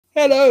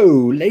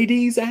Hello,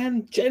 ladies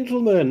and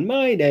gentlemen.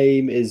 My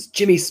name is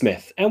Jimmy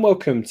Smith, and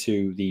welcome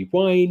to the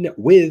Wine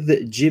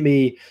with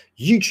Jimmy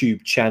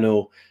YouTube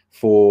channel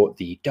for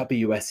the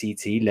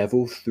WSET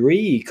Level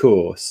 3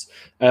 course.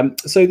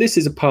 So this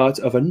is a part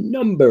of a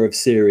number of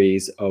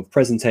series of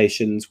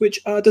presentations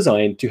which are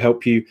designed to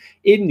help you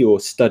in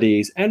your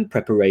studies and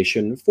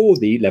preparation for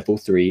the Level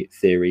 3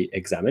 theory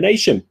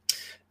examination.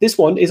 This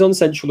one is on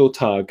Central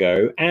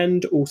Otago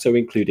and also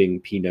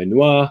including Pinot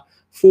Noir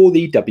for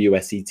the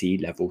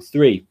WSET Level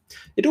 3.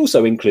 It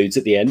also includes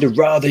at the end a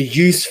rather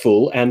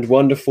useful and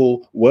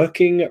wonderful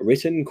working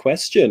written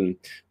question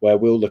where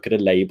we'll look at a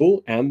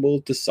label and we'll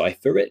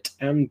decipher it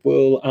and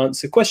we'll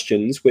answer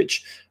questions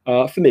which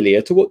are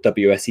familiar to what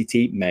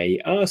WSET may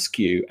ask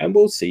you, and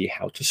we'll see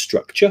how to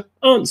structure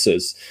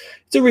answers.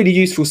 It's a really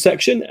useful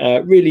section,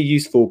 a really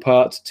useful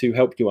part to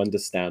help you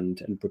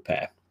understand and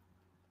prepare.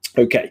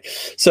 Okay,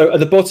 so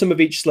at the bottom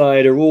of each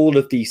slide are all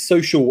of the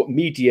social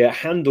media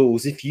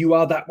handles. If you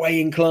are that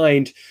way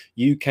inclined,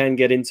 you can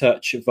get in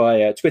touch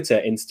via Twitter,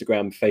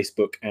 Instagram,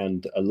 Facebook,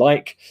 and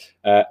alike.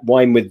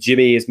 Wine with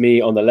Jimmy is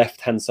me on the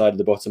left-hand side of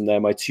the bottom there.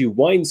 My two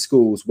wine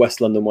schools,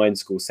 West London Wine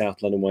School,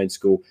 South London Wine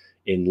School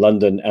in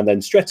London, and then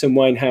Streatham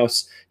Wine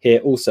House here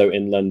also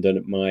in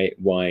London, my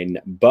wine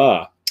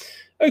bar.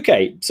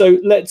 Okay, so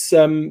let's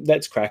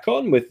crack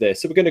on with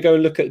this. So we're going to go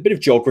and look at a bit of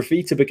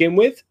geography to begin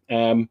with.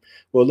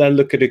 We'll then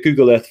look at a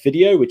Google Earth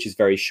video, which is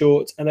very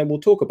short, and then we'll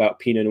talk about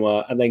Pinot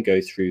Noir and then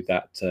go through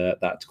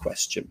that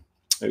question.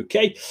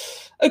 Okay,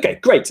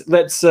 great.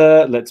 Let's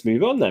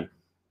move on then.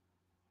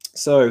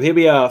 So here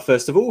we are.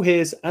 First of all,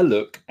 here's a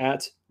look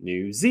at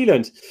New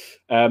Zealand.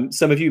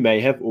 Some of you may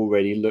have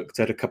already looked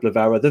at a couple of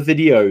our other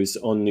videos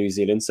on New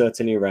Zealand,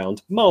 certainly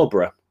around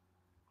Marlborough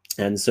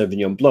and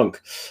Sauvignon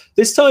Blanc.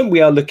 This time we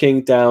are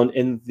looking down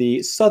in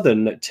the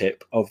southern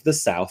tip of the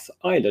South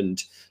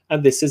Island,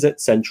 and this is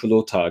at Central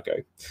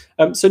Otago.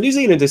 So New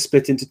Zealand is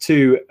split into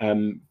two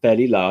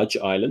fairly large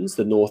islands,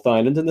 the North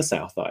Island and the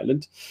South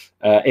Island.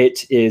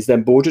 It is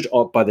then bordered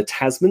by the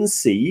Tasman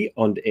Sea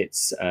on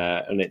its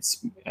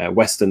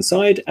western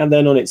side, and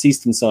then on its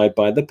eastern side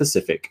by the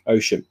Pacific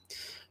Ocean.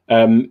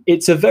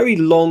 It's a very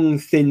long,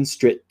 thin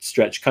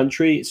stretch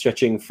country,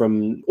 stretching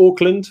from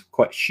Auckland,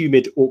 quite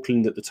humid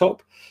Auckland at the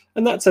top,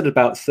 and that's at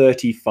about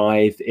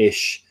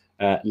 35-ish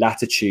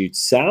latitude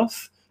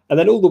south, and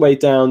then all the way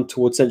down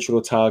towards Central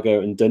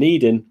Otago and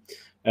Dunedin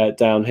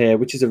down here,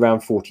 which is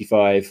around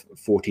 45,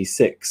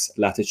 46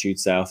 latitude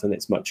south, and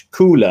it's much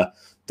cooler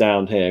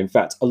down here. In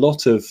fact, a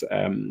lot of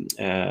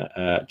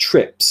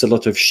trips, a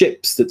lot of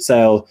ships that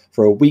sail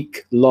for a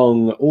week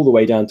long all the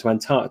way down to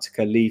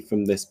Antarctica leave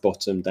from this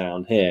bottom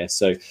down here.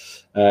 So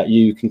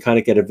you can kind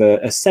of get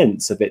a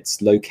sense of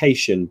its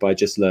location by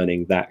just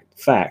learning that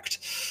fact.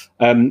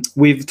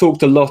 We've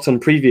talked a lot on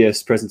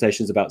previous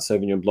presentations about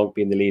Sauvignon Blanc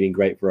being the leading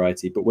grape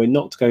variety, but we're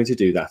not going to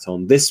do that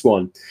on this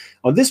one.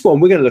 On this one,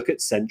 we're going to look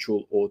at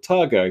Central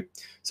Otago.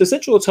 So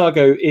Central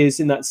Otago is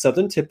in that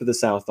southern tip of the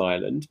South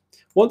Island.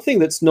 One thing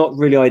that's not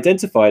really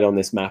identified on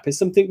this map is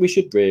something we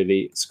should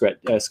really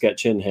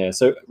sketch in here.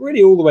 So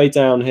really all the way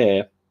down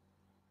here,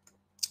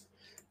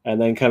 and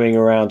then coming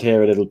around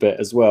here a little bit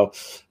as well.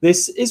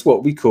 This is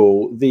what we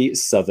call the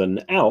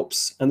Southern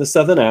Alps. And the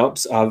Southern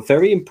Alps are a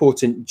very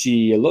important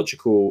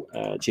geographical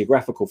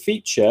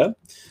feature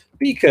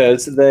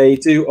because they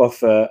do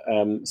offer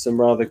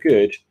some rather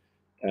good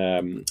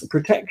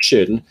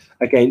protection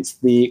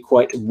against the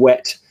quite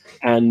wet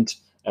and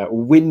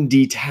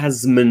windy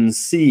Tasman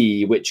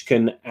Sea, which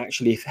can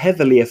actually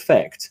heavily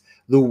affect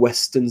the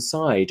western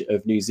side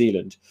of New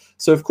Zealand.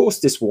 So of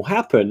course this will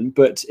happen,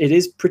 but it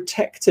is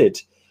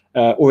protected,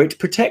 or it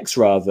protects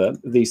rather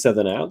the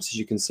Southern Alps, as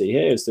you can see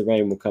here, as the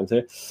rain will come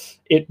through.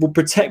 It will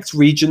protect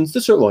regions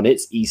that are on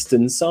its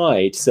eastern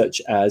side,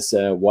 such as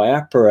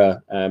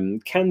Waipara,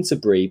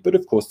 Canterbury, but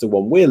of course the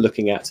one we're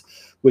looking at,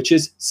 which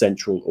is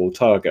Central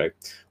Otago.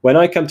 When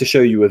I come to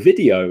show you a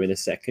video in a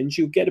second,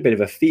 you'll get a bit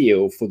of a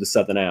feel for the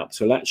Southern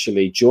Alps. We'll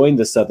actually join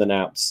the Southern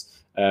Alps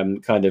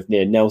kind of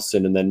near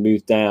Nelson and then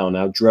move down.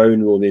 Our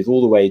drone will move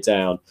all the way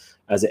down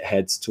as it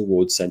heads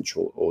towards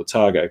Central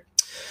Otago.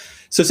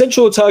 So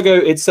Central Otago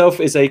itself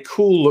is a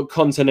cool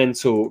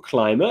continental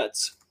climate.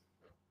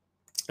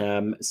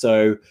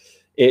 So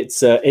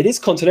it is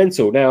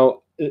continental. Now,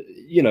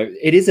 you know,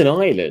 it is an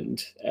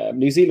island.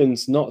 New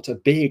Zealand's not a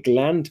big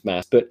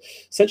landmass, but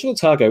Central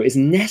Otago is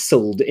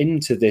nestled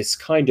into this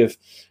kind of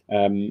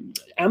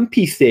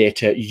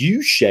amphitheater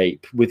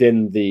U-shape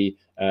within the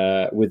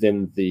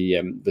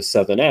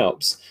Southern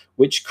Alps,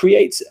 which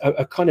creates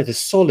a kind of a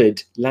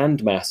solid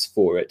landmass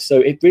for it. So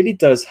it really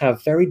does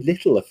have very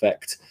little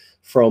effect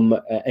from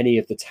any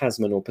of the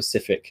Tasman or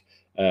Pacific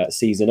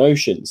seas and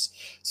oceans.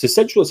 So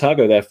Central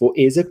Otago, therefore,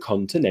 is a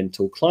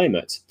continental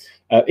climate.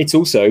 It's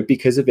also,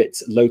 because of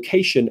its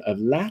location of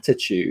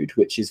latitude,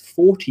 which is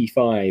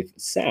 45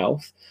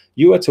 south,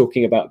 you are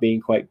talking about being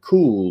quite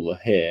cool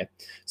here.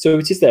 So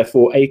it is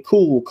therefore a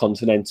cool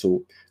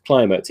continental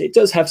climate. It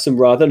does have some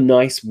rather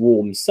nice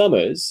warm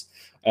summers,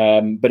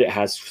 but it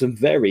has some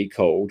very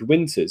cold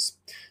winters.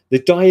 The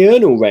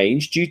diurnal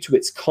range, due to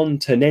its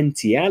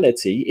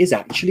continentality, is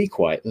actually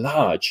quite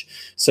large.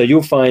 So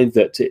you'll find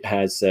that it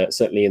has,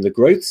 certainly in the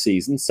growth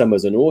season,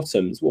 summers and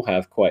autumns will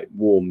have quite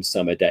warm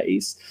summer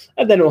days,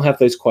 and then it'll have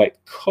those quite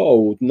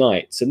cold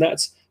nights, and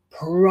that's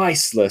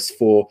priceless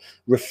for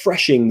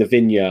refreshing the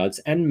vineyards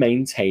and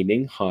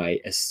maintaining high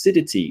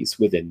acidities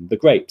within the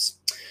grapes.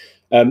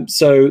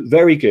 So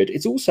very good.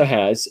 It also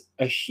has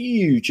a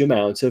huge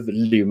amount of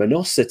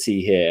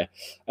luminosity here.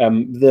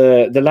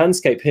 The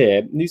landscape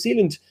here, New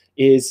Zealand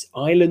is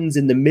islands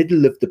in the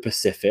middle of the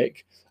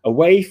Pacific,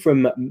 away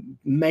from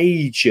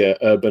major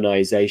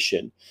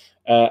urbanization,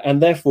 and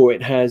therefore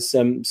it has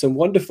some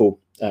wonderful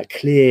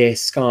clear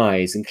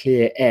skies and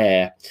clear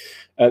air.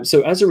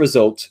 So as a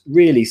result,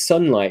 really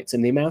sunlight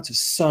and the amount of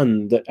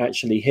sun that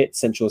actually hits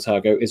Central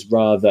Otago is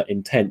rather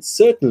intense,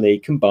 certainly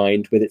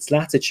combined with its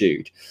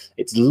latitude.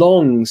 Its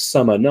long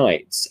summer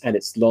nights and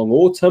its long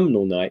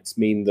autumnal nights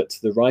mean that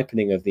the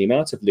ripening of the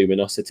amount of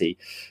luminosity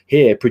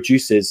here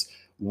produces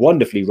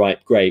wonderfully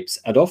ripe grapes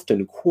and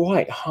often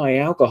quite high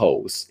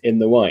alcohols in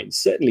the wine.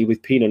 Certainly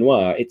with Pinot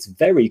Noir, it's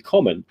very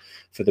common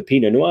for the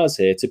Pinot Noirs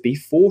here to be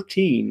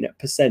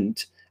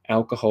 14%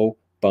 alcohol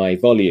by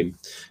volume.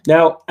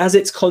 Now, as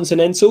it's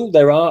continental,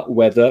 there are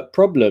weather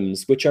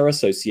problems which are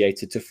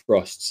associated to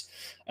frosts,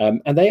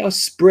 and they are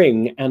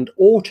spring and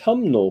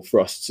autumnal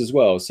frosts as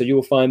well. So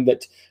you'll find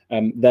that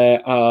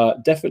there are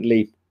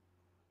definitely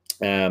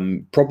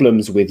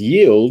problems with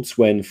yields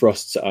when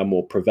frosts are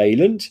more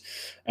prevalent,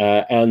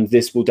 and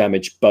this will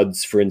damage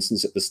buds, for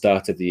instance, at the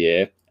start of the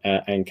year,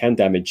 and can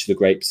damage the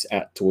grapes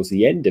towards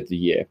the end of the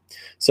year.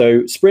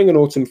 So spring and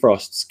autumn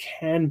frosts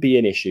can be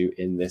an issue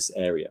in this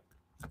area.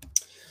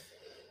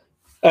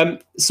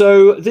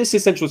 So this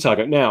is Central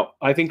Otago. Now,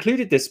 I've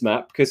included this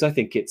map because I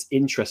think it's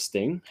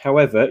interesting.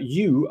 However,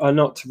 you are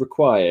not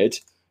required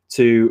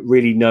to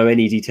really know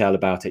any detail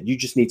about it. You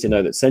just need to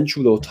know that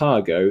Central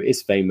Otago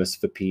is famous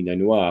for Pinot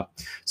Noir.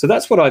 So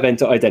that's what I've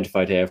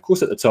identified here. Of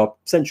course, at the top,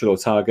 Central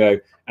Otago,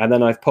 and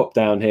then I've popped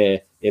down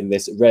here in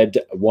this red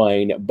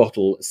wine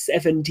bottle,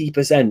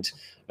 70%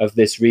 of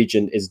this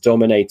region is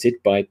dominated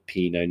by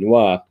Pinot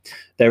Noir.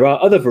 There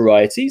are other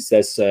varieties.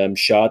 There's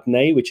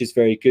Chardonnay, which is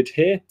very good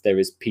here. There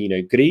is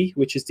Pinot Gris,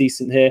 which is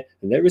decent here.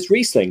 And there is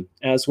Riesling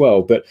as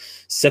well. But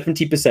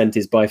 70%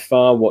 is by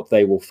far what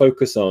they will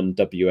focus on,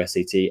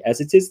 WSET,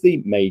 as it is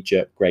the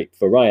major grape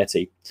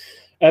variety.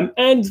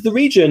 And the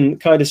region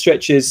kind of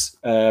stretches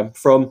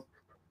from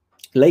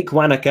Lake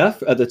Wanaka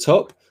at the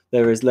top.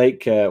 There is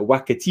Lake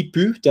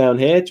Wakatipu down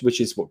here, which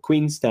is what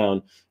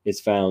Queenstown is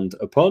found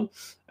upon.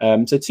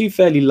 So two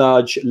fairly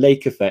large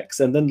lake effects,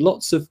 and then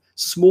lots of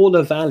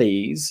smaller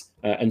valleys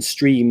and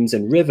streams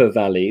and river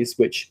valleys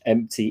which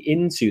empty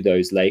into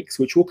those lakes,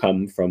 which will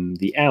come from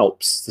the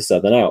Alps, the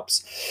Southern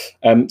Alps.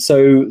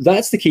 So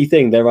that's the key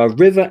thing. There are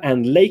river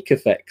and lake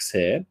effects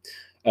here,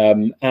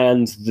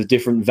 and the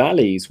different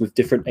valleys with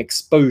different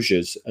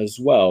exposures as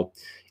well.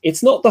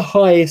 It's not the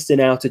highest in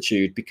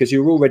altitude because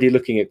you're already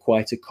looking at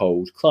quite a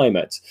cold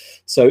climate.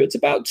 So it's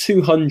about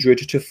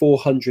 200 to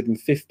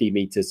 450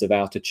 meters of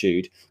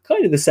altitude,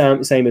 kind of the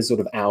same as sort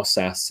of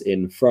Alsace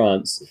in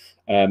France.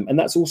 And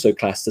that's also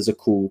classed as a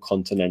cool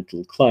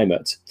continental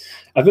climate.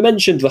 I've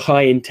mentioned the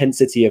high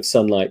intensity of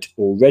sunlight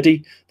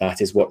already.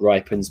 That is what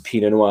ripens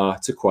Pinot Noir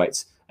to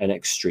quite an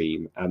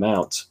extreme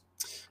amount.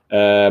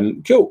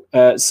 Cool.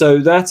 So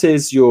that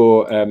is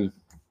your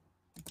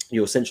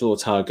Central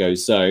Otago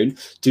zone.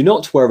 Do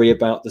not worry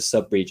about the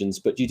sub-regions,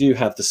 but you do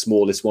have the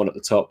smallest one at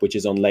the top, which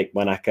is on Lake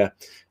Wanaka.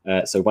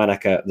 So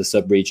Wanaka, the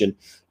sub-region.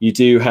 You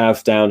do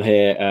have down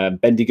here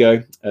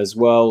Bendigo as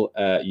well.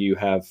 You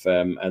have,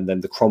 and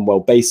then the Cromwell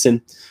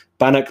Basin.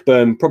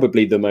 Bannockburn,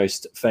 probably the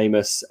most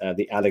famous,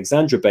 the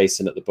Alexandra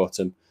Basin at the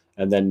bottom.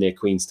 And then near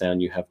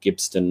Queenstown, you have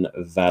Gibbston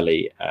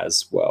Valley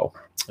as well.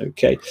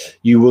 Okay,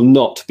 you will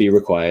not be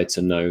required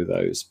to know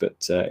those,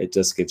 but it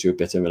does give you a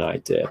bit of an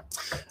idea.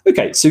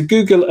 Okay, so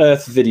Google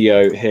Earth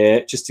video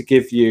here, just to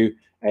give you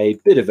a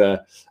bit of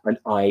an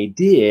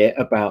idea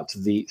about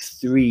the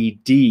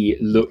 3D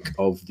look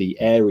of the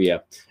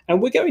area.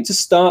 And we're going to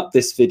start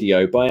this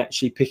video by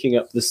actually picking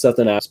up the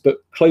Southern Alps, but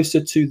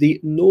closer to the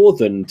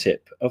northern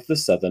tip of the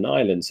Southern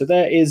Island. So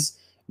there is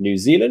New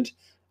Zealand.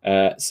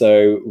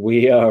 So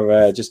we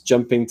are just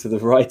jumping to the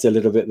right a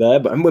little bit there,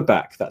 and we're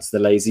back. That's the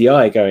lazy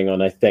eye going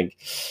on, I think.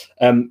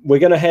 We're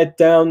going to head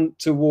down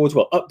towards,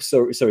 well,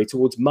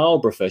 towards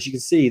Marlborough first. You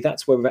can see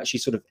that's where we've actually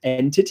sort of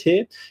entered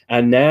here.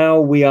 And now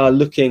we are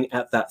looking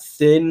at that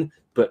thin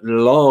but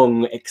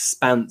long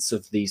expanse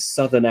of the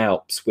Southern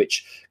Alps,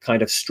 which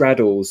kind of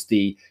straddles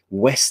the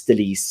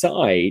westerly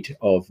side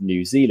of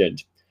New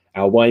Zealand.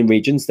 Our wine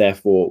regions,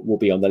 therefore, will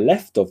be on the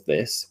left of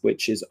this,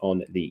 which is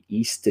on the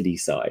easterly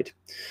side.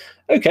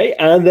 Okay,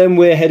 and then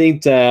we're heading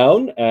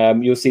down.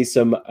 You'll see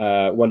some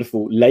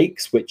wonderful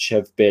lakes, which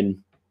have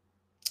been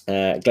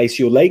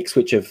glacial lakes,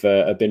 which have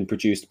been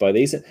produced by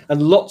these,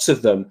 and lots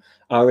of them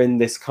are in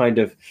this kind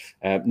of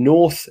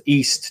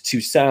northwest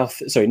to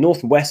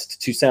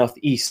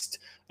southeast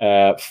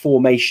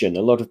formation.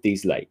 A lot of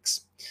these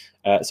lakes.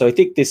 So I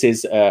think this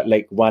is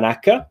Lake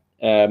Wanaka.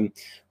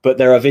 But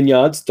there are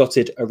vineyards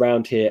dotted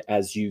around here,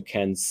 as you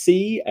can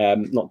see,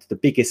 not the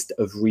biggest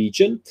of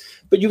region,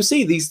 but you'll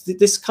see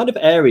this kind of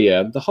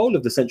area, the whole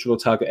of the central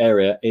Otago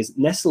area is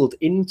nestled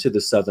into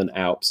the Southern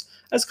Alps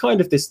as kind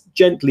of this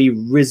gently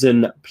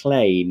risen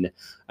plain.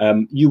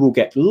 You will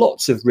get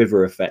lots of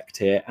river effect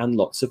here and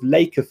lots of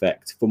lake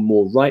effect for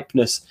more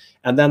ripeness,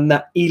 and then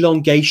that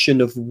elongation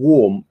of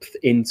warmth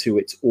into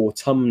its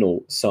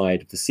autumnal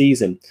side of the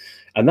season.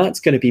 And that's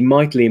going to be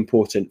mightily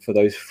important for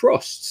those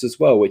frosts as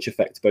well, which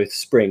affect both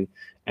spring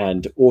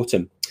and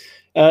autumn.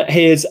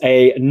 Here's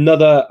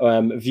another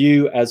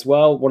view as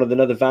well, one of the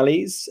other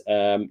valleys.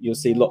 You'll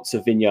see lots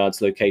of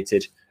vineyards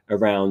located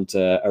around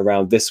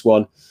this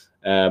one.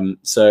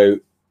 So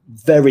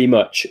very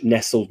much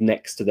nestled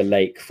next to the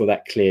lake for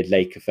that cleared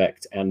lake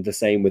effect, and the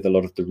same with a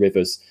lot of the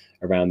rivers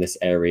around this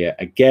area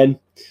again.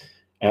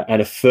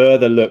 And a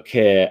further look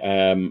here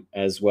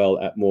as well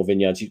at more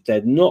vineyards.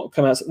 They're not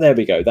come out. There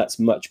we go. That's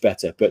much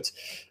better. But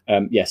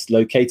yes,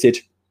 located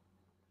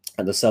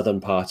at the southern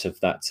part of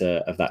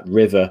that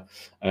river,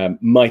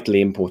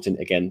 mightily important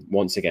again,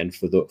 once again,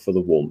 for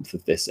the warmth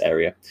of this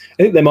area.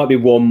 I think there might be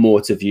one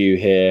more to view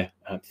here.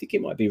 I think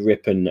it might be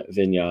Ripon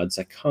Vineyards.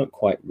 I can't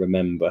quite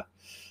remember.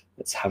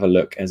 Let's have a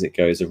look as it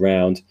goes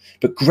around.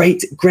 But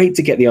great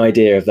to get the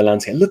idea of the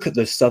landscape. Look at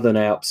the Southern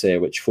Alps here,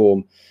 which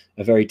form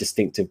a very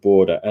distinctive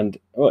border, and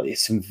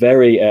it's some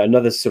very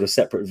another sort of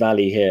separate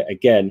valley here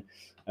again.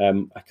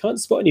 I can't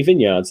spot any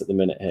vineyards at the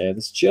minute here.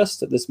 This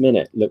just at this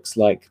minute looks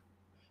like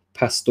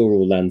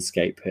pastoral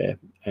landscape here.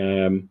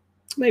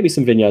 Maybe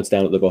some vineyards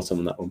down at the bottom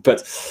on that one,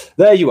 but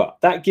there you are.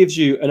 That gives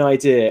you an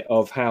idea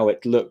of how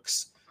it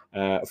looks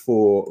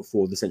for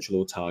the Central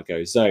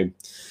Otago zone.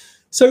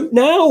 So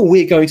now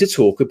we're going to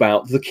talk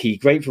about the key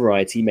grape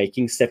variety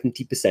making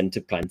 70%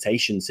 of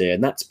plantations here,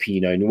 and that's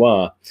Pinot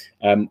Noir.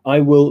 I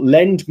will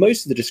lend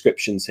most of the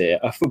descriptions here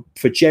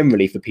for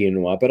generally for Pinot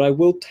Noir, but I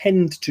will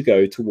tend to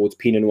go towards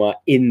Pinot Noir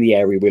in the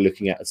area we're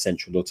looking at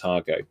Central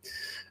Otago.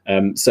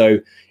 So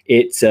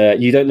it's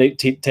you don't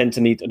tend to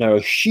need to know a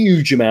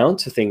huge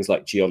amount of things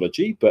like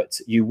geology,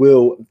 but you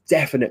will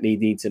definitely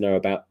need to know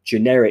about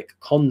generic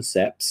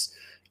concepts,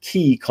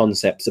 key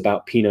concepts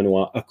about Pinot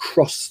Noir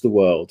across the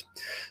world.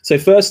 So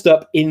first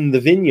up in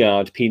the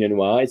vineyard Pinot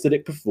Noir is that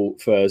it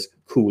prefers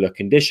cooler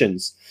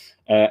conditions.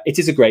 It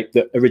is a grape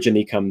that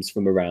originally comes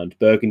from around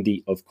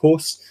Burgundy, of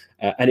course,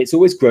 and it's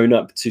always grown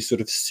up to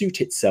sort of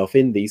suit itself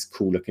in these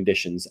cooler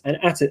conditions, and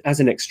as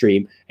an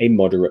extreme, a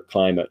moderate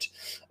climate.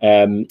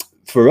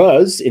 For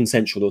us in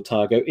Central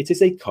Otago, it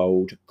is a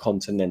cold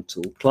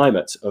continental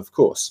climate, of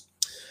course.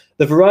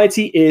 The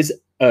variety is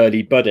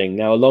early budding.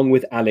 Now, along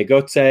with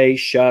Aligoté,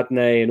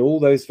 Chardonnay, and all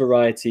those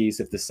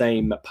varieties of the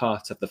same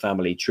part of the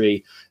family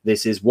tree,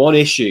 this is one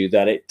issue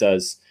that it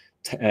does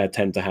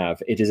tend to have.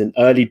 It is an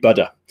early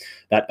budder.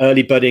 That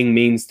early budding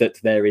means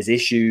that there is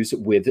issues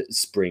with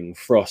spring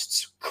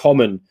frosts,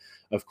 common,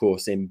 of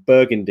course, in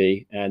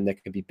Burgundy, and there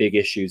can be big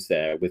issues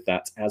there with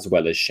that, as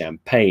well as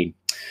Champagne.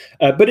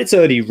 But it's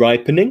early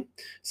ripening.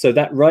 So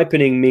that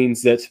ripening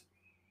means that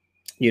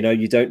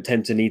you don't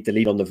tend to need to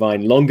leave on the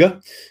vine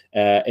longer.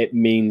 It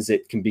means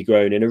it can be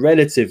grown in a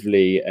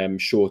relatively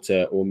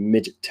shorter or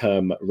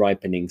mid-term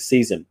ripening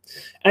season.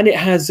 And it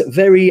has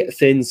very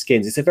thin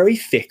skins. It's a very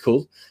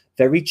fickle,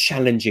 very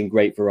challenging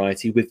grape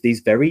variety with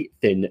these very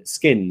thin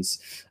skins.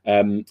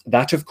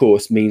 That, of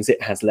course, means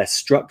it has less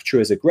structure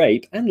as a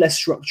grape and less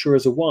structure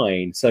as a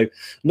wine. So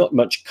not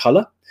much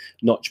color,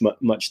 not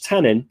much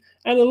tannin,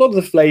 and a lot of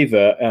the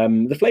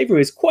flavor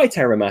is quite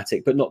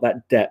aromatic, but not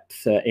that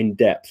in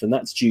depth, and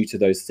that's due to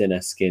those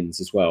thinner skins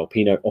as well.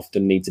 Pinot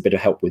often needs a bit of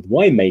help with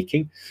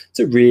winemaking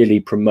to really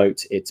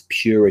promote its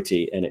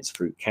purity and its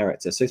fruit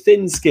character. So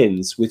thin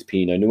skins with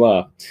Pinot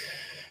Noir.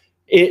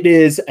 It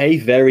is a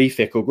very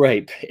fickle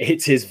grape.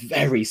 It is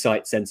very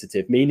site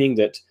sensitive, meaning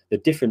that the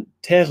different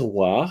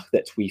terroir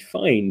that we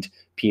find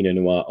Pinot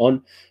Noir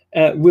on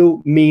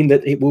will mean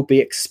that it will be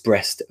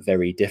expressed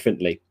very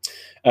differently.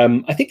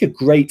 I think a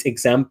great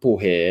example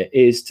here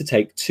is to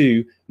take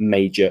two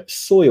major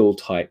soil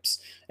types.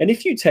 And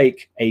if you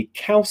take a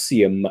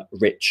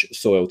calcium-rich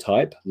soil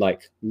type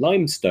like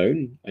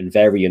limestone and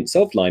variants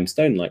of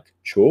limestone like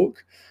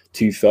chalk,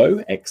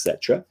 tuffeau,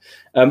 etc.,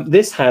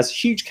 this has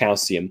huge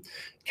calcium.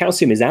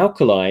 Calcium is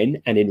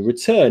alkaline, and in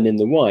return, in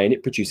the wine,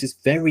 it produces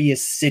very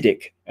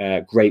acidic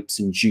grapes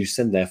and juice,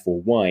 and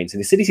therefore wines. And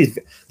the acidity is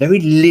very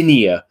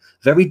linear,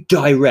 very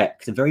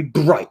direct, and very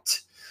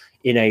bright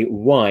in a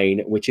wine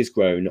which is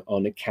grown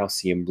on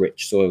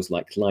calcium-rich soils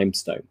like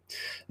limestone.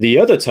 The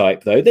other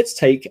type, though, let's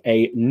take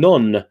a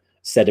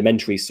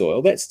non-sedimentary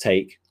soil. Let's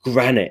take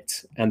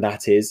granite, and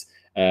that is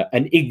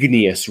an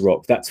igneous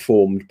rock that's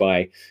formed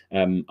by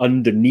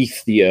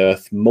underneath the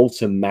earth,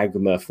 molten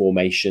magma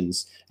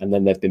formations, and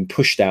then they've been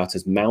pushed out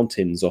as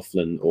mountains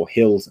often, or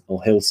hills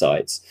or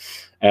hillsides.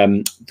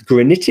 The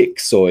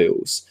granitic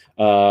soils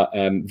are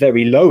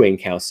very low in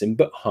calcium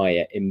but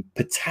higher in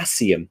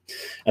potassium,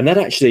 and that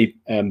actually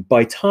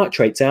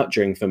bitartrates out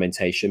during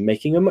fermentation,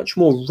 making a much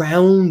more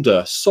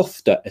rounder,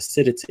 softer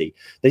acidity.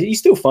 You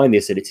still find the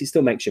acidity, it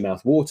still makes your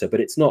mouth water, but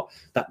it's not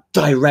that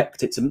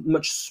direct. It's a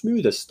much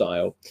smoother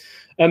style.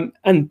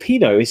 And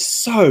Pinot is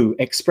so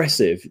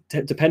expressive,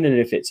 depending on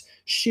if it's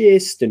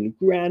schist and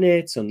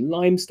granite, on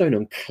limestone,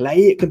 on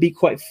clay. It can be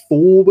quite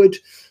forward.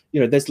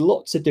 There's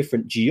lots of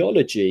different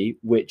geology,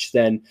 which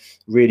then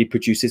really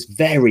produces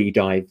very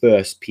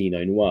diverse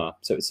Pinot Noir.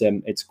 So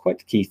it's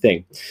quite a key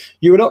thing.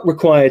 You are not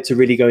required to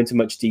really go into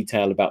much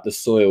detail about the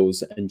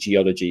soils and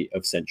geology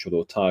of Central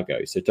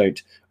Otago, so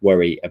don't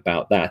worry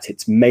about that.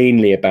 It's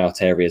mainly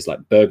about areas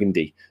like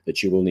Burgundy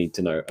that you will need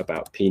to know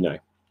about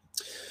Pinot.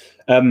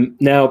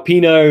 Now,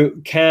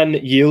 Pinot can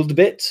yield a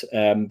bit,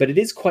 but it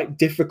is quite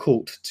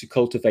difficult to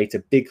cultivate a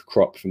big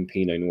crop from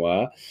Pinot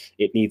Noir.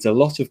 It needs a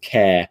lot of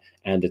care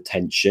and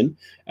attention.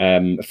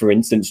 For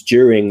instance,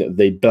 during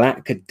the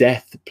Black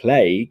Death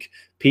plague,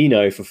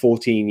 Pinot for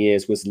 14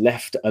 years was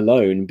left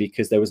alone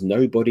because there was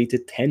nobody to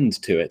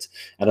tend to it,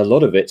 and a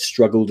lot of it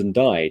struggled and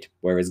died,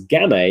 whereas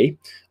Gamay,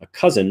 a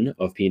cousin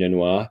of Pinot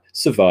Noir,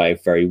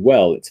 survived very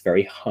well. It's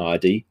very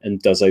hardy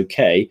and does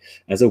okay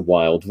as a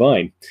wild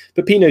vine,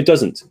 but Pinot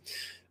doesn't.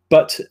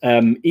 But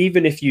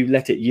even if you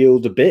let it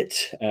yield a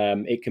bit,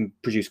 it can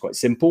produce quite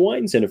simple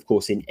wines. And of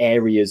course, in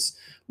areas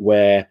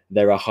where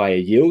there are higher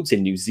yields,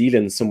 in New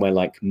Zealand, somewhere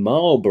like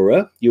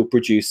Marlborough, you'll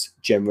produce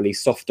generally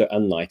softer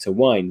and lighter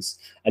wines,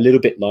 a little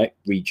bit like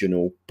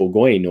regional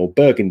Bourgogne or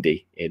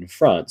Burgundy in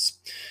France.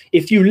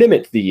 If you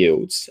limit the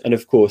yields, and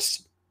of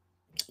course,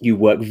 you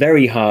work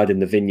very hard in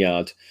the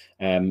vineyard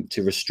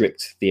to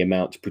restrict the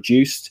amount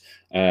produced,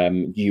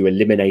 you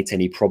eliminate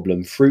any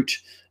problem fruit.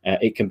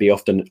 It can be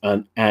often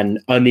an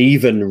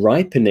uneven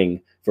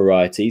ripening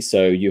variety,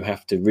 so you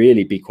have to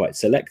really be quite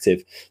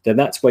selective. Then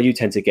that's where you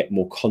tend to get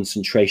more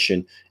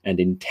concentration and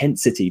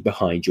intensity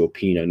behind your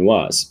Pinot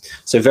Noirs.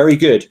 So very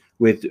good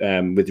with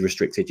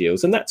restricted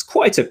yields, and that's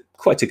quite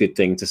a good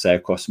thing to say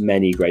across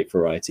many great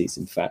varieties,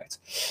 in fact.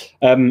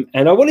 And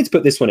I wanted to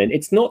put this one in.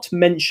 It's not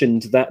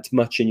mentioned that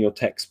much in your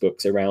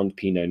textbooks around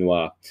Pinot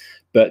Noir,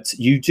 but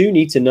you do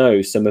need to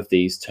know some of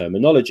these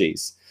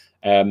terminologies.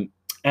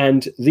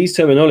 And these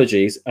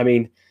terminologies, I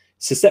mean,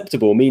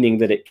 susceptible, meaning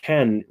that it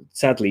can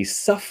sadly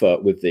suffer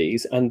with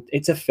these, and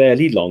it's a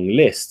fairly long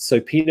list. So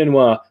Pinot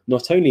Noir,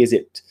 not only is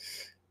it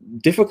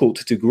difficult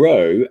to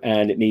grow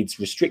and it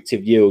needs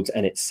restrictive yields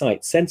and it's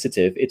site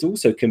sensitive, it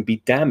also can be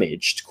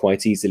damaged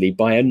quite easily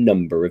by a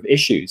number of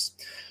issues.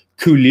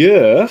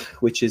 Couleur,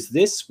 which is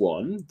this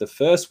one, the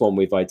first one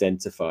we've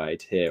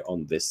identified here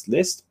on this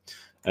list.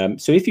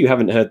 So if you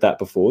haven't heard that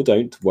before,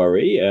 don't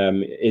worry.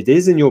 It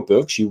is in your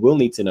books. You will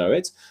need to know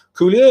it.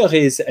 Couleur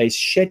is a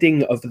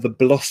shedding of the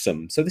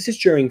blossom. So this is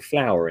during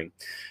flowering.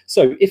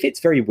 So if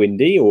it's very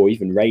windy or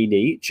even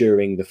rainy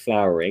during the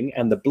flowering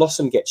and the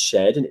blossom gets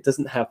shed and it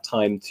doesn't have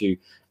time to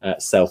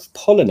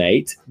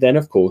self-pollinate, then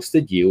of course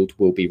the yield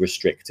will be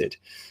restricted.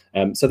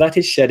 So that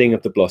is shedding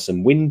of the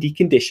blossom, windy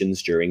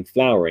conditions during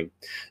flowering.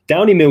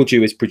 Downy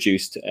mildew is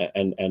produced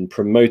and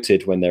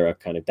promoted when there are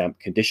kind of damp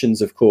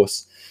conditions, of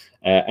course.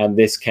 And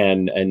this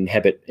can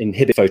inhibit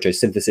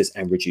photosynthesis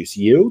and reduce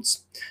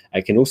yields.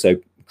 It can also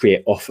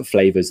create off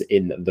flavors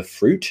in the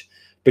fruit.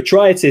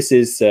 Botrytis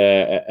is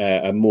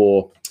a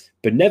more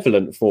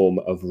benevolent form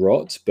of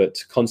rot,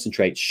 but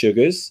concentrates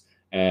sugars.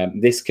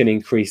 This can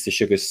increase the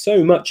sugars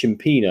so much in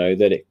Pinot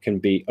that it can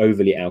be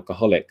overly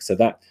alcoholic. So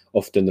that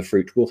often the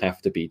fruit will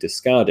have to be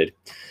discarded.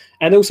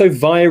 And also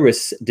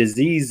virus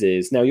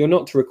diseases. Now, you're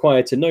not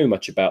required to know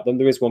much about them.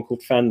 There is one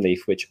called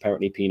fanleaf, which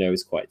apparently Pinot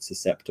is quite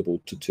susceptible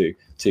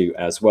to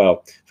as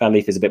well.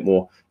 Fanleaf is a bit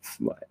more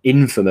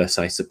infamous,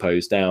 I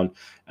suppose, down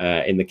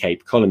in the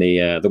Cape Colony,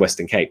 the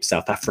Western Cape,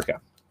 South Africa.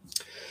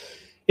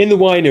 In the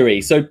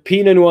winery, so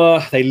Pinot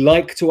Noir, they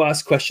like to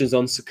ask questions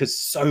on because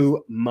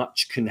so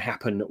much can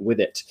happen with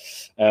it.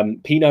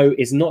 Pinot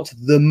is not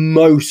the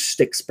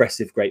most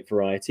expressive grape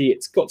variety.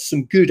 It's got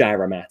some good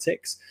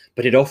aromatics,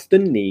 but it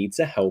often needs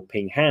a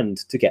helping hand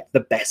to get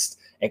the best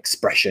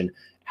expression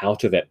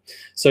out of it.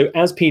 So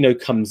as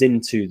Pinot comes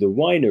into the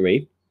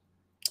winery,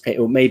 it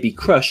may be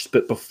crushed,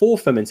 but before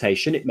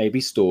fermentation, it may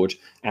be stored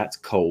at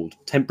cold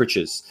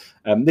temperatures.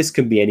 This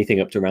can be anything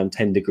up to around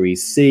 10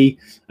 degrees C.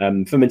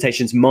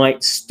 Fermentations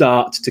might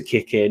start to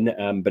kick in,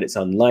 but it's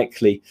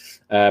unlikely.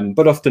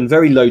 But often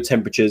very low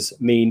temperatures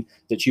mean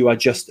that you are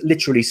just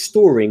literally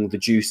storing the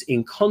juice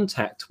in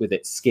contact with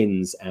its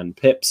skins and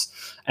pips.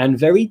 And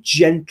very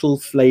gentle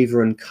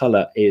flavor and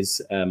color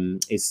is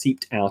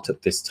seeped out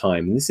at this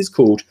time. And this is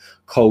called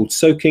cold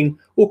soaking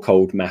or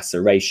cold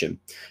maceration.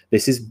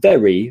 This is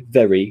very,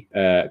 very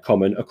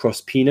common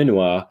across Pinot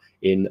Noir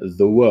in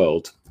the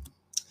world.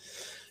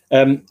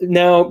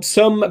 Now,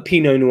 some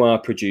Pinot Noir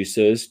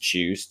producers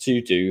choose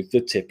to do the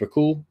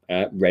typical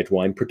red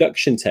wine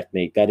production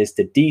technique. That is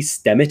to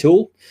destem it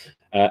all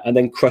and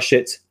then crush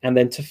it and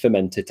then to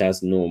ferment it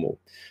as normal.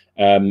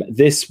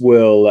 This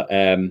will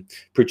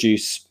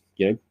produce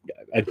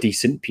a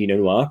decent Pinot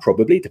Noir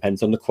probably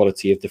depends on the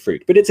quality of the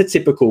fruit, but it's a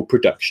typical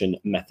production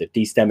method,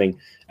 destemming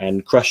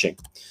and crushing.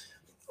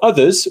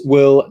 Others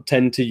will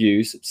tend to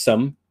use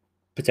some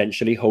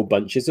potentially whole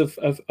bunches of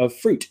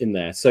fruit in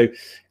there. So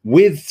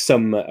with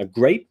some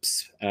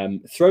grapes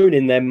thrown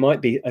in, there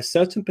might be a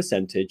certain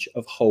percentage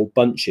of whole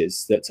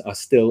bunches that are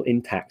still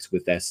intact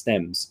with their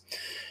stems.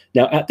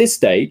 Now, at this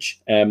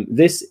stage,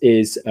 this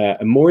is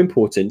more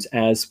important,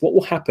 as what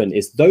will happen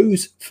is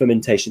those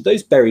fermentations,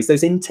 those berries,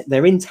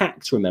 they're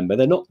intact, remember,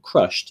 they're not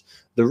crushed.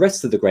 The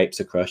rest of the grapes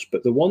are crushed,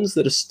 but the ones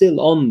that are still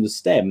on the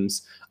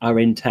stems are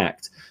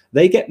intact.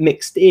 They get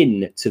mixed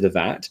in to the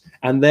vat,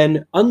 and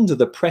then under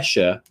the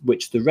pressure,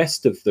 which the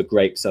rest of the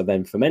grapes are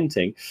then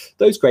fermenting,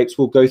 those grapes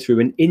will go through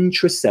an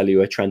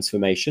intracellular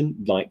transformation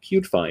like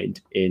you'd find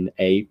in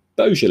a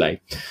Beaujolais.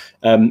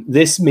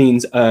 This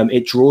means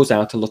it draws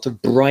out a lot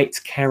of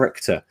bright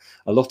character,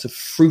 a lot of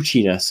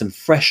fruitiness and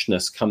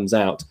freshness comes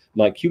out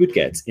like you would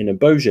get in a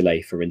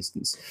Beaujolais, for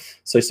instance.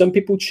 So some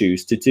people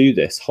choose to do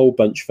this whole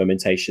bunch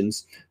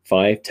fermentations,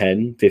 5,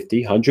 10,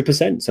 50,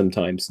 100%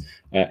 sometimes.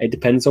 It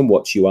depends on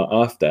what you are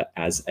after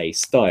as a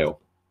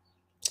style.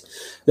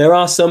 There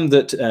are some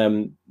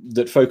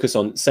that focus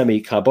on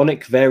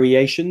semi-carbonic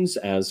variations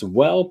as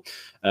well.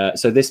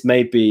 So this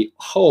may be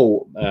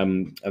whole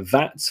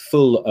vats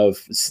full of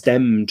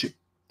stemmed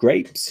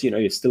grapes,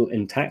 you're still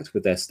intact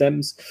with their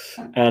stems,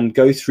 and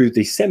go through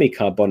the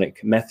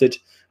semi-carbonic method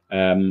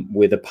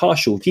with a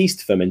partial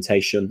yeast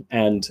fermentation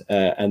and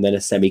then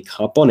a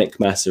semi-carbonic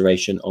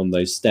maceration on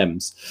those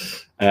stems.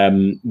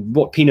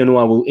 What Pinot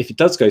Noir will, if it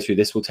does go through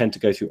this, will tend to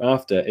go through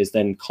after is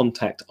then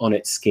contact on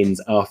its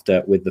skins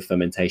after with the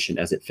fermentation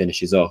as it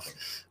finishes off,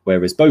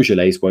 whereas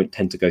Beaujolais won't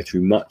tend to go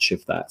through much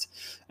of that,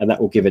 and that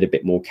will give it a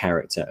bit more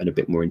character and a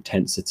bit more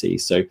intensity.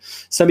 So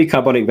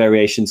semi-carbonic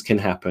variations can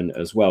happen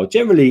as well,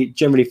 generally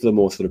for the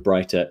more sort of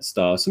brighter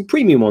styles. Some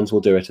premium ones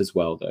will do it as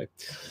well, though.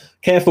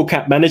 Careful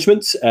cap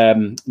management.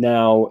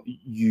 Now,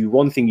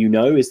 one thing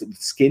is that the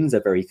skins are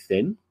very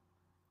thin,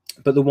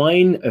 but the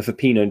wine of a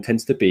Pinot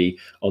tends to be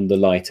on the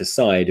lighter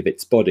side of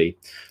its body.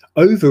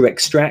 Over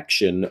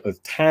extraction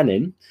of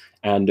tannin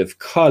and of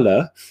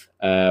color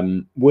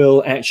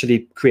will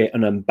actually create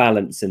an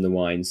imbalance in the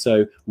wine.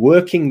 So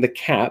working the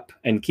cap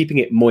and keeping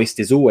it moist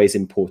is always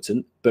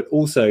important, but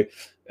also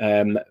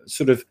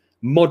sort of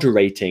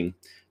moderating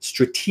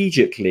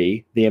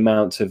strategically the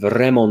amount of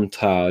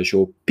remontage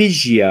or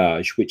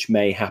pigeage which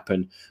may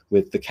happen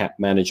with the cap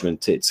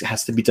management. It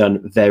has to be done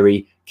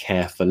very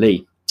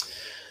carefully.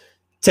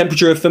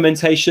 Temperature of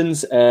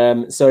fermentations.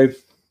 You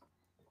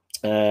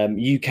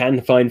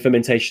can find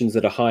fermentations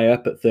that are high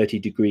up at 30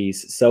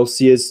 degrees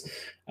Celsius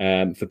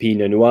for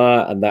Pinot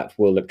Noir, and that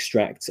will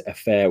extract a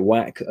fair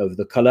whack of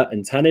the color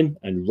and tannin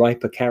and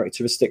riper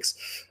characteristics.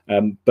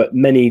 But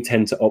many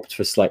tend to opt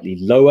for slightly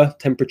lower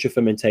temperature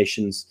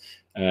fermentations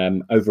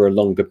over a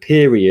longer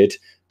period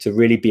to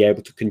really be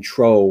able to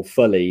control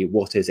fully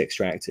what is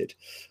extracted.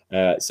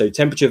 So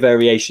temperature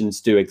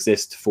variations do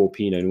exist for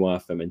Pinot Noir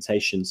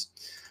fermentations.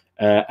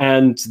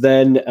 And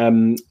then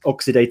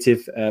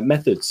oxidative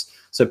methods.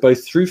 So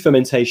both through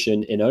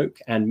fermentation in oak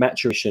and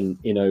maturation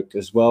in oak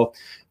as well.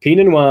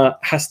 Pinot Noir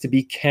has to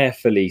be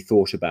carefully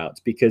thought about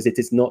because it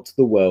is not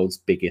the world's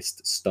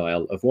biggest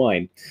style of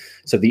wine.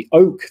 So the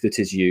oak that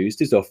is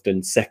used is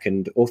often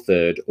second or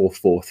third or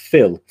fourth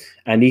fill,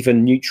 and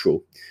even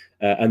neutral.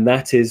 And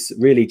that is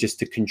really just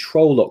to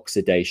control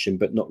oxidation,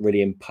 but not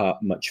really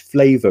impart much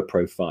flavor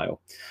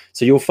profile.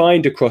 So you'll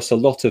find across a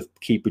lot of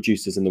key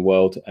producers in the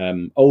world,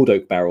 old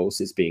oak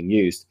barrels is being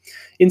used.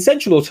 In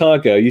Central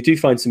Otago, you do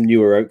find some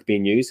newer oak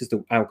being used as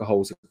the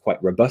alcohols are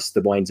quite robust.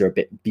 The wines are a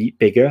bit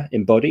bigger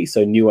in body,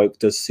 so new oak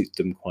does suit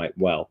them quite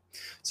well.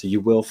 So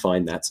you will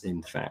find that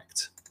in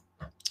fact.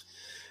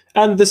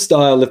 And the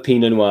style of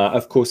Pinot Noir,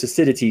 of course,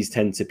 acidities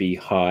tend to be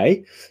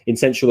high. In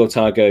Central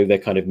Otago, they're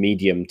kind of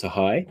medium to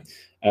high.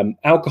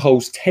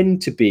 Alcohols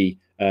tend to be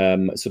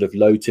sort of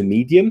low to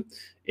medium.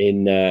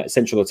 In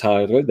Central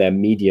Otago, they're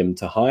medium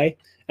to high.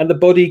 And the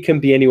body can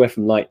be anywhere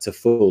from light to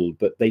full,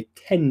 but they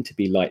tend to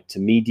be light to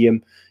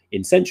medium.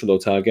 In Central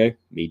Otago,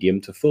 medium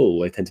to full.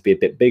 They tend to be a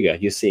bit bigger.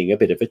 You're seeing a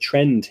bit of a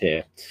trend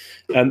here.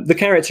 The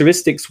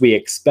characteristics we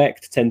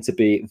expect tend to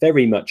be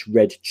very much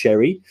red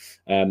cherry,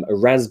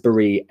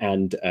 raspberry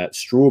and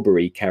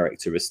strawberry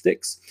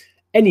characteristics.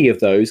 Any of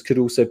those could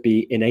also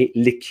be in a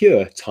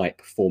liqueur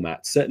type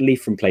format, certainly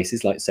from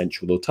places like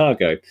Central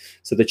Otago.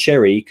 So the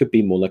cherry could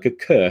be more like a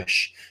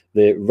Kirsch.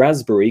 The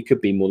raspberry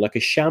could be more like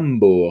a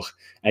Chambord,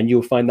 and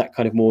you'll find that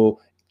kind of more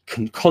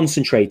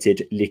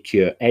concentrated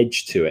liqueur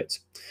edge to it.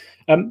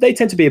 They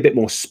tend to be a bit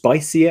more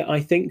spicier,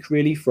 I think,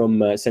 really,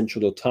 from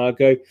Central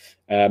Otago.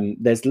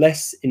 There's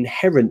less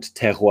inherent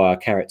terroir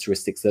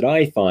characteristics that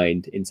I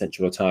find in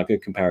Central Otago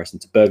in comparison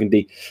to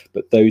Burgundy,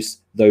 but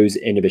those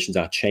inhibitions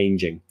are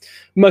changing.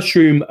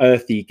 Mushroom,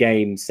 earthy,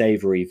 game,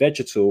 savory,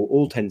 vegetal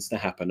all tends to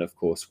happen, of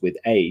course, with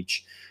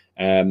age.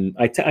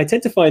 I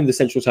tend to find the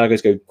Central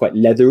Otagos go quite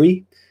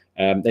leathery.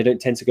 They don't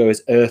tend to go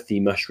as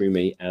earthy,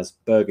 mushroomy as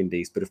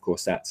Burgundies, but of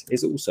course that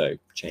is also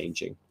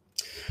changing.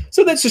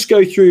 So let's just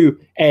go through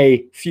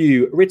a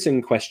few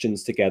written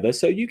questions together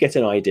so you get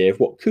an idea of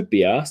what could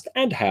be asked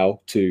and how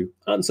to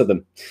answer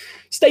them.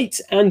 State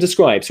and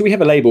describe. So we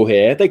have a label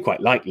here. They quite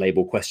like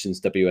label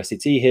questions,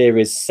 WSET. Here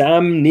is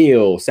Sam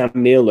Neill. Sam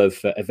Neill of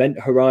Event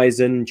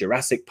Horizon,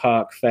 Jurassic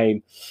Park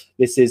fame.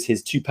 This is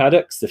his 2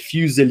 paddocks, the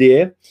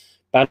Fusilier,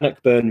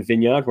 Bannockburn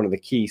Vineyard, one of the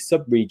key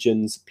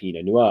sub-regions,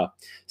 Pinot Noir.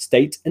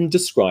 State and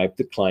describe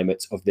the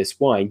climate of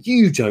this wine.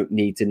 You don't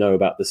need to know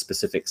about the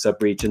specific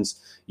sub-regions.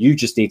 You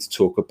just need to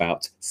talk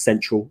about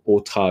central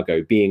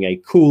Otago being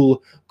a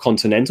cool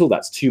continental.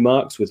 That's 2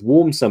 marks. With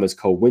warm summers,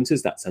 cold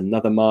winters, that's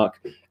another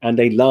mark. And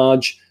a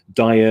large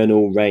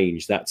diurnal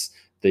range. That's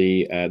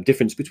the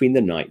difference between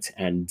the night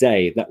and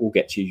day. That will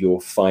get you your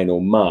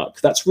final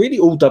mark. That's really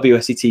all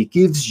WSET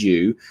gives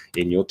you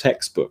in your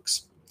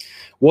textbooks.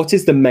 What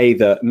is the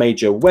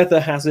major weather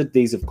hazard?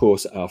 These, of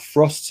course, are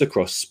frosts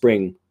across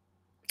spring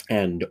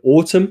and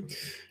autumn.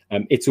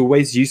 It's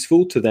always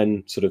useful to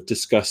then sort of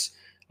discuss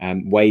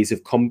ways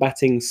of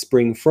combating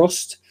spring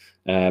frost.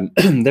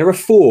 There are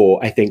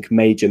 4, I think,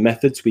 major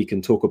methods we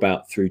can talk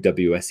about through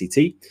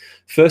WSET.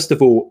 First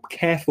of all,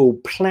 careful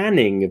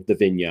planning of the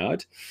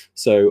vineyard.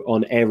 So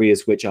on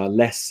areas which are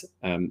less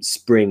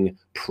spring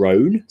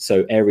prone,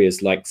 so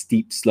areas like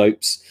steep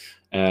slopes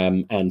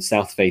and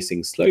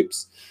south-facing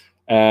slopes.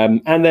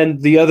 And then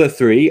the other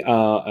 3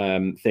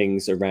 are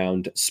things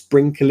around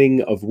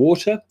sprinkling of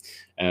water,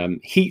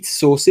 heat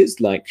sources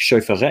like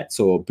chaufferettes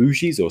or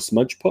bougies or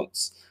smudge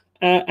pots,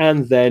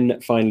 and then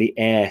finally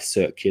air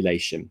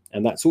circulation.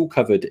 And that's all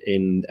covered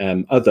in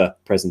other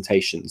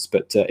presentations,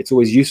 but it's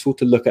always useful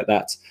to look at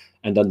that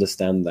and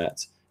understand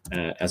that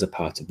as a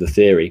part of the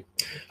theory.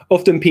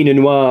 Often Pinot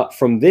Noir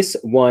from this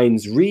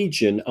wine's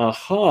region are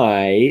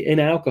high in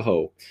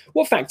alcohol.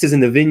 What factors in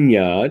the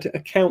vineyard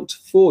account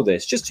for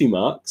this? Just 2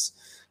 marks.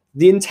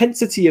 The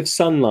intensity of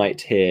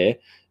sunlight here,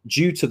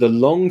 due to the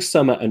long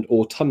summer and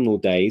autumnal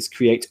days,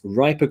 create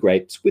riper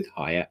grapes with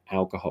higher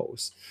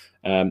alcohols.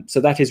 So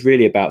that is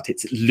really about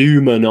its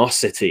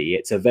luminosity.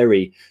 It's a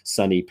very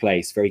sunny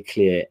place, very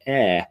clear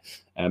air.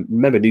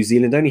 Remember, New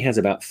Zealand only has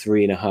about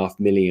 3.5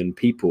 million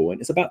people,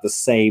 and it's about the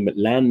same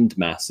land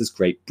mass as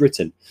Great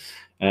Britain.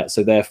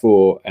 So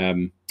therefore,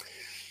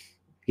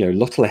 you know, a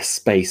lot less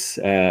space,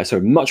 so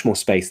much more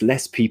space,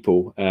 less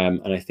people,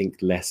 and I think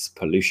less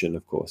pollution,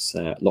 of course,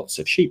 lots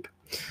of sheep.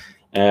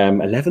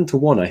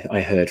 11-1,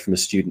 I heard from a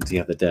student the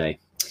other day.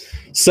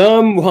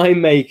 Some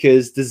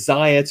winemakers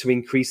desire to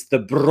increase the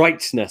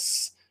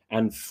brightness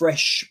and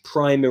fresh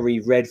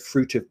primary red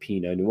fruit of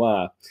Pinot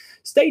Noir.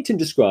 State and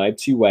describe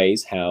 2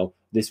 ways how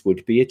this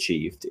would be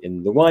achieved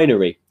in the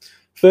winery.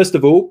 First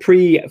of all,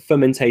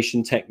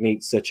 pre-fermentation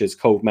techniques such as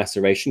cold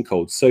maceration,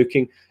 cold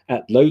soaking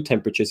at low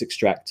temperatures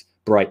extract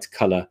bright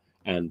color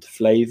and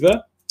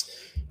flavor.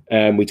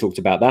 We talked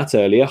about that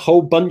earlier.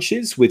 Whole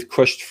bunches with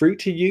crushed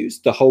fruit are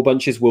used. The whole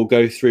bunches will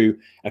go through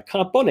a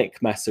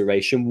carbonic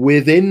maceration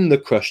within the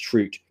crushed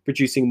fruit,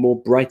 producing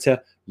more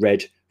brighter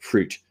red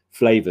fruit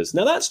flavors.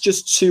 Now that's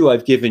just 2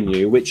 I've given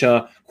you, which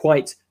are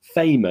quite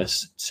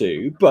famous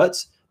too, but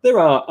there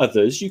are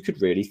others you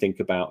could really think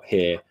about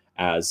here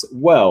as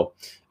well.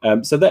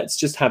 So let's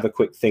just have a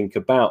quick think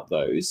about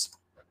those.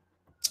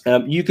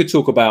 You could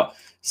talk about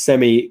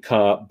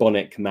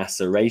semi-carbonic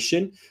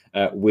maceration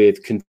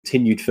with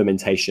continued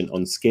fermentation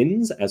on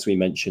skins, as we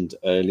mentioned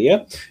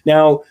earlier.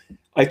 Now,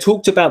 I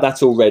talked about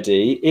that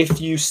already.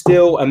 If you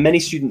still, and many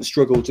students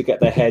struggle to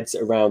get their heads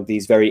around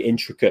these very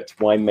intricate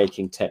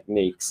winemaking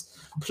techniques,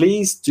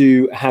 please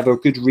do have a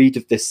good read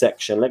of this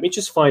section. Let me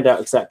just find out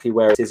exactly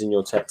where it is in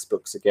your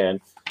textbooks again.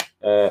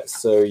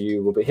 So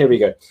you will be, here we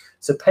go.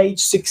 So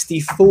page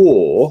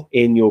 64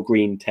 in your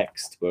green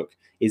textbook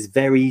is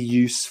very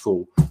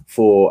useful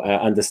for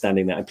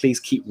understanding that. And please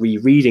keep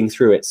rereading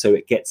through it so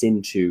it gets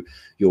into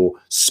your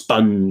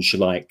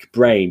sponge-like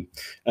brain.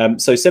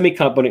 So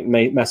semi-carbonic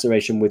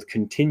maceration with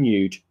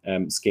continued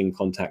skin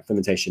contact,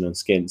 fermentation on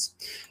skins.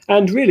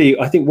 And really,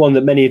 I think one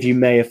that many of you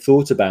may have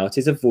thought about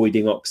is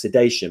avoiding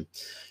oxidation.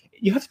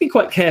 You have to be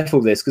quite careful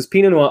with this because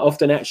Pinot Noir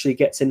often actually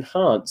gets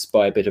enhanced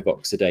by a bit of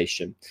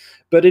oxidation.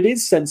 But it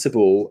is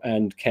sensible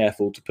and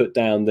careful to put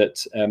down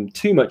that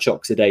too much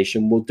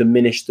oxidation will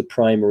diminish the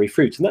primary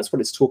fruit. And that's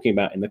what it's talking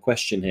about in the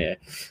question here.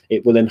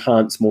 It will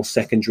enhance more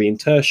secondary and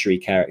tertiary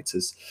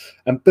characters.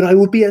 But I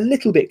will be a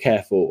little bit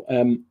careful.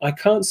 I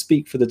can't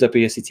speak for the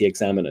WSET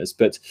examiners,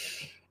 but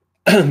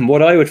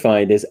what I would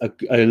find is a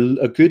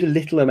good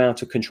little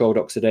amount of controlled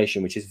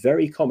oxidation, which is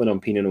very common on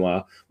Pinot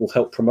Noir, will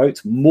help promote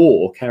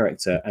more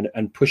character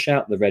and push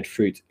out the red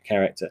fruit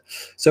character.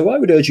 So I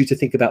would urge you to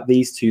think about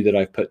these 2 that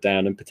I've put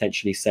down and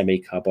potentially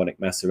semi-carbonic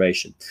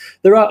maceration.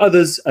 There are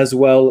others as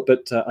well,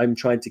 but I'm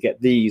trying to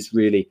get these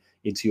really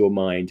into your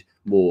mind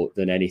more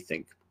than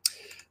anything.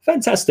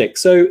 Fantastic.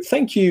 So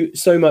thank you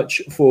so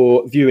much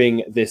for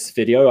viewing this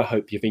video. I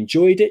hope you've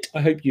enjoyed it.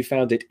 I hope you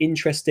found it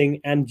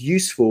interesting and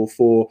useful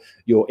for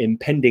your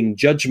impending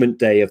judgment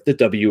day of the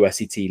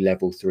WSET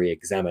Level 3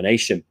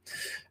 examination.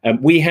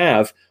 We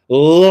have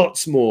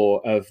lots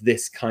more of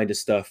this kind of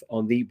stuff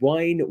on the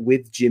Wine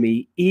with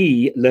Jimmy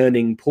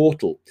e-learning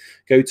portal.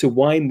 Go to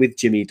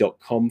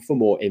winewithjimmy.com for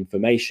more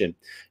information.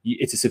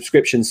 It's a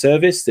subscription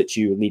service that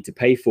you will need to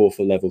pay for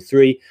level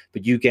 3,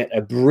 but you get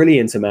a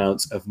brilliant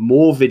amount of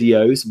more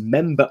videos,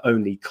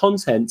 member-only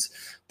content,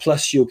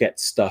 plus you'll get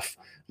stuff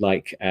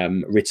like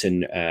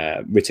written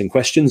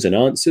questions and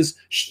answers,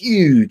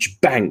 huge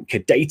bank, a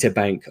data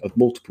bank of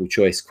multiple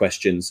choice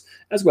questions,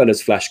 as well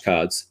as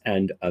flashcards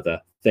and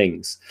other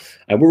things.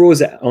 And we're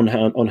always on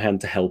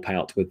hand to help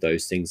out with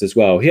those things as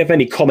well. If you have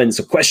any comments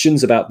or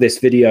questions about this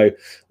video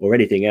or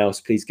anything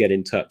else, please get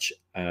in touch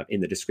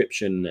in the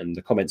description and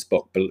the comments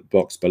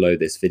box below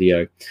this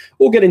video,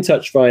 or get in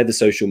touch via the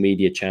social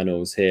media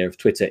channels here of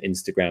Twitter,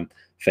 Instagram,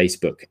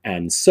 Facebook,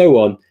 and so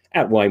on,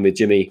 at Wine with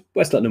Jimmy,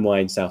 West London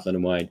Wine, South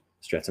London Wine,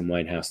 Streatham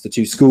Winehouse, the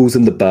 2 schools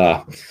and the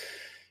bar.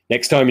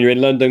 Next time you're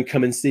in London,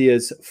 come and see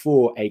us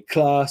for a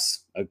class,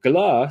 a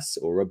glass,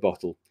 or a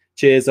bottle.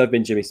 Cheers, I've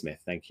been Jimmy Smith.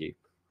 Thank you.